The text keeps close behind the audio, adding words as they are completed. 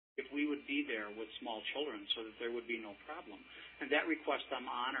be there with small children so that there would be no problem. And that request I'm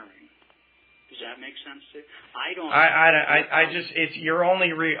honoring. Does that make sense to you? You're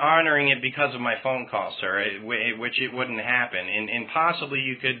only honoring it because of my phone call, sir, which it wouldn't happen. And possibly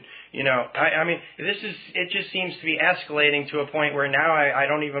you could, it just seems to be escalating to a point where now I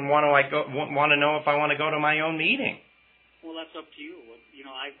don't even want to know if I want to go to my own meeting. Well, that's up to you.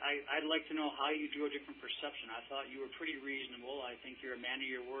 I'd like to know how you drew a different perception. I thought you were pretty reasonable. I think you're a man of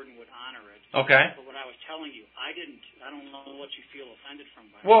your word and would honor it. Okay. But what I was telling you, I don't know what you feel offended from.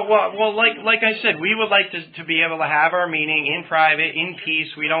 Well, like I said, we would like to be able to have our meeting in private, in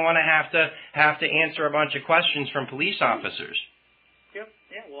peace. We don't want to have to answer a bunch of questions from police officers. Yep.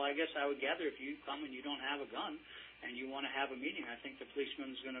 Yeah. Well, I guess I would gather if you come and you don't have a gun and you want to have a meeting, I think the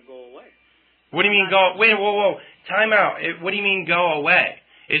policeman's going to go away. What do you mean go? Wait, whoa, time out. What do you mean go away?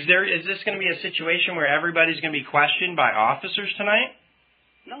 Is this going to be a situation where everybody's going to be questioned by officers tonight?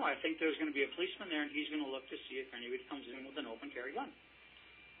 No, I think there's going to be a policeman there, and he's going to look to see if anybody comes in with an open carry gun.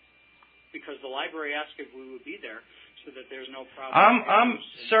 Because the library asked if we would be there, so that there's no problem.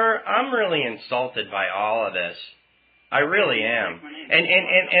 Sir, I'm really insulted by all of this. I really am.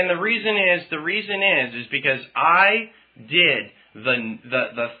 And the reason is because I did the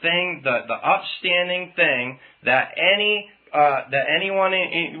upstanding thing that anyone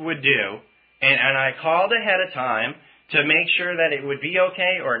would do, and I called ahead of time to make sure that it would be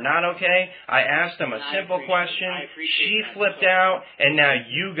okay or not okay. I asked them a simple question. She flipped out, and now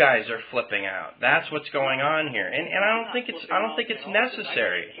you guys are flipping out. That's what's going on here, and I don't think it's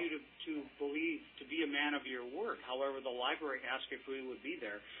necessary. I want you to be a man of your word. However, the library asked if we would be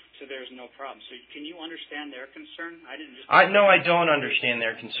there, so there's no problem. So can you understand their concern? No, I don't understand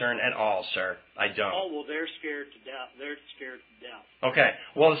their concern at all, sir. I don't. Oh, well, they're scared to death. They're scared to death. Okay.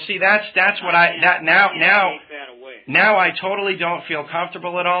 Well, see, that's what now I totally don't feel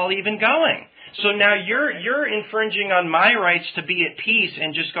comfortable at all even going. So now you're infringing on my rights to be at peace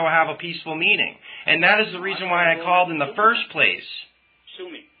and just go have a peaceful meeting. And that is the reason why I called in the first place. Sue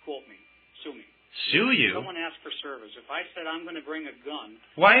me. Quote me. Sue me. Sue you? Someone asked for service. If I said I'm going to bring a gun...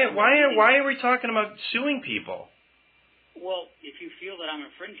 Why are we talking about suing people? Well, if you feel that I'm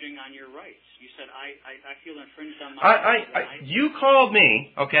infringing on your rights. You said I feel infringed on my rights. You called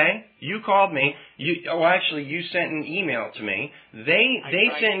me, okay? You called me. Actually, you sent an email to me.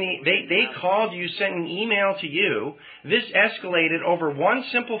 They called you, sent an email to you. This escalated over one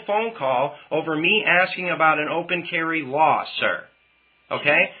simple phone call over me asking about an open carry law, sir.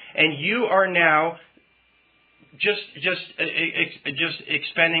 Okay? And you are now just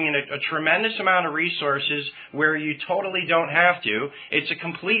expending a tremendous amount of resources where you totally don't have to. It's a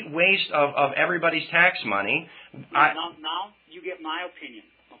complete waste of everybody's tax money. Now you get my opinion,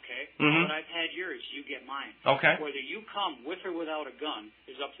 okay? Mm-hmm. But I've had yours, you get mine. Okay. Whether you come with or without a gun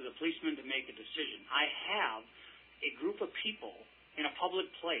is up to the policeman to make a decision. I have a group of people in a public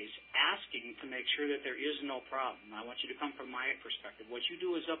place asking to make sure that there is no problem. I want you to come from my perspective. What you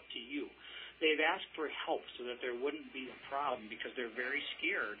do is up to you. They've asked for help so that there wouldn't be a problem because they're very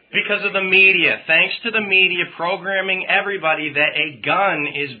scared. Because of the media. Thanks to the media programming everybody that a gun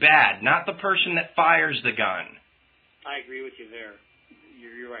is bad, not the person that fires the gun. I agree with you there.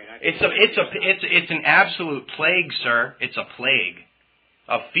 You're right. It's an absolute plague, sir. It's a plague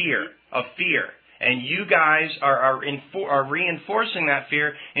of fear. And you guys are reinforcing that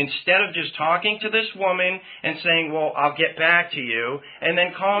fear instead of just talking to this woman and saying, well, I'll get back to you, and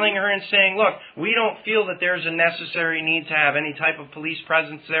then calling her and saying, look, we don't feel that there's a necessary need to have any type of police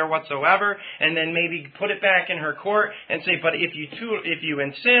presence there whatsoever, and then maybe put it back in her court and say, but if you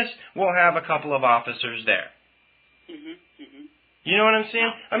insist, we'll have a couple of officers there. Mm-hmm, mm-hmm. You know what I'm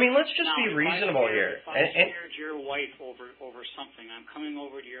saying? I mean, let's just be reasonable here. If I scared your wife over something, I'm coming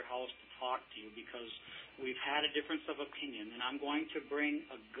over to your house to talk to you because we've had a difference of opinion, and I'm going to bring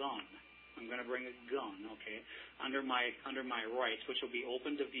a gun. I'm going to bring a gun, okay, under my rights, which will be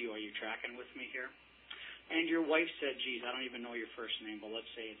open to view. Are you tracking with me here? And your wife said, geez, I don't even know your first name, but let's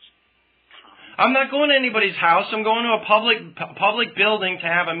say it's Tom. I'm not going to anybody's house. I'm going to a public building to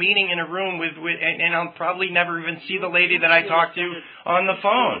have a meeting in a room and I'll probably never even see the lady that I talked to on the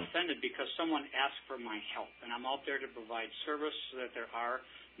phone. I'm offended because someone asked for my help, and I'm out there to provide service so that there are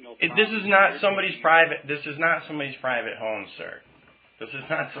no problems. This is not somebody's private home, sir. This is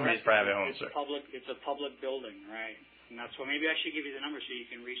not somebody's private home, sir. It's a public building, right? And that's why maybe I should give you the number so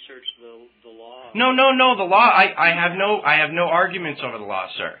you can research the law. No. The law. I have no arguments over the law,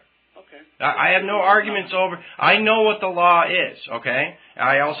 sir. Okay. I have no arguments over. I know what the law is, okay?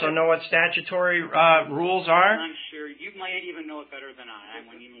 I also know what statutory rules are. I'm sure you might even know it better than I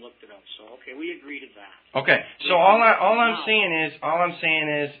when you even looked it up. So, okay, we agree to that. Okay, so all I'm saying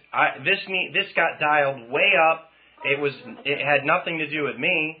is, this got dialed way up. It had nothing to do with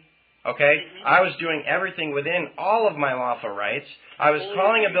me. Okay, I was doing everything within all of my lawful rights. I was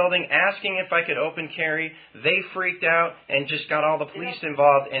calling a building, asking if I could open carry. They freaked out and just got all the police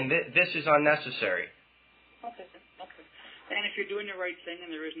involved, and this is unnecessary. Okay. And if you're doing the right thing,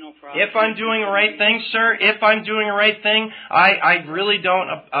 and there is no problem. If I'm doing the right thing, sir, I really don't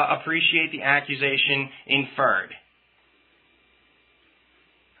appreciate the accusation inferred.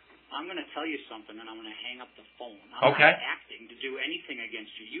 I'm going to tell you something, and I'm going to hang up the phone. I'm not acting to do anything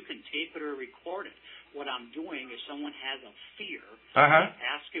against you. You can tape it or record it. What I'm doing is someone has a fear.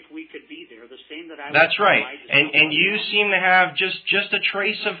 Ask if we could be there. The same that I. That's right. And you seem to have just a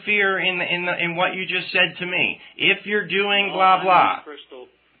trace of fear in what you just said to me. If you're doing blah blah.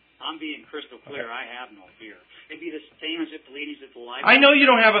 I'm being crystal clear. I have no fear. It'd be the same as if the ladies at the library. I know you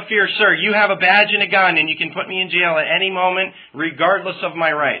don't have a fear, sir. You have a badge and a gun, and you can put me in jail at any moment, regardless of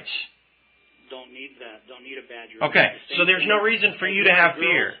my rights. Don't need that. Don't need a badge. Okay, so there's no reason for you to have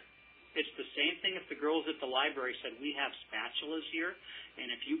fear. It's the same thing if the girls at the library said, we have spatulas here,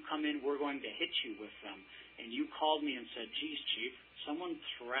 and if you come in, we're going to hit you with them. And you called me and said, geez, Chief, someone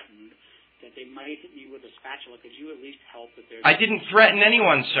threatened that they might hit me with a spatula. Could you at least help that there's... I didn't threaten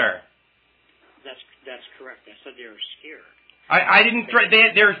anyone, sir. That's correct. I said they were scared. I didn't threaten...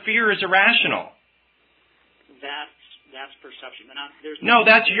 Their fear is irrational. That's perception. No,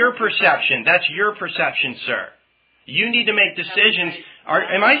 that's your perception. That's your perception, sir. You need to make decisions.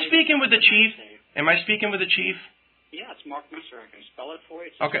 Am I speaking with the chief? Am I speaking with the chief? Yeah, it's Mark Messer. I can spell it for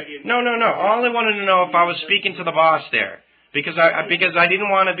you. Okay. No. All I wanted to know if I was speaking to the boss there. Because I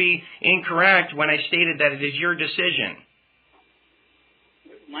didn't want to be incorrect when I stated that it is your decision.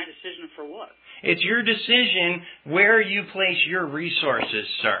 My decision for what? It's your decision where you place your resources,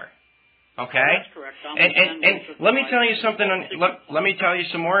 sir. Okay? That's correct. And let me tell you something. Let me tell you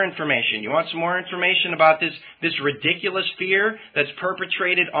some more information. You want some more information about this ridiculous fear that's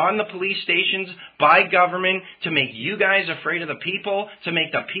perpetrated on the police stations by government to make you guys afraid of the people, to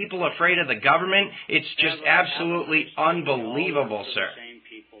make the people afraid of the government? It's just absolutely unbelievable, sir.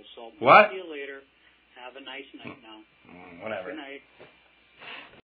 What? What? See you later. Have a nice night now. Whatever. Good night.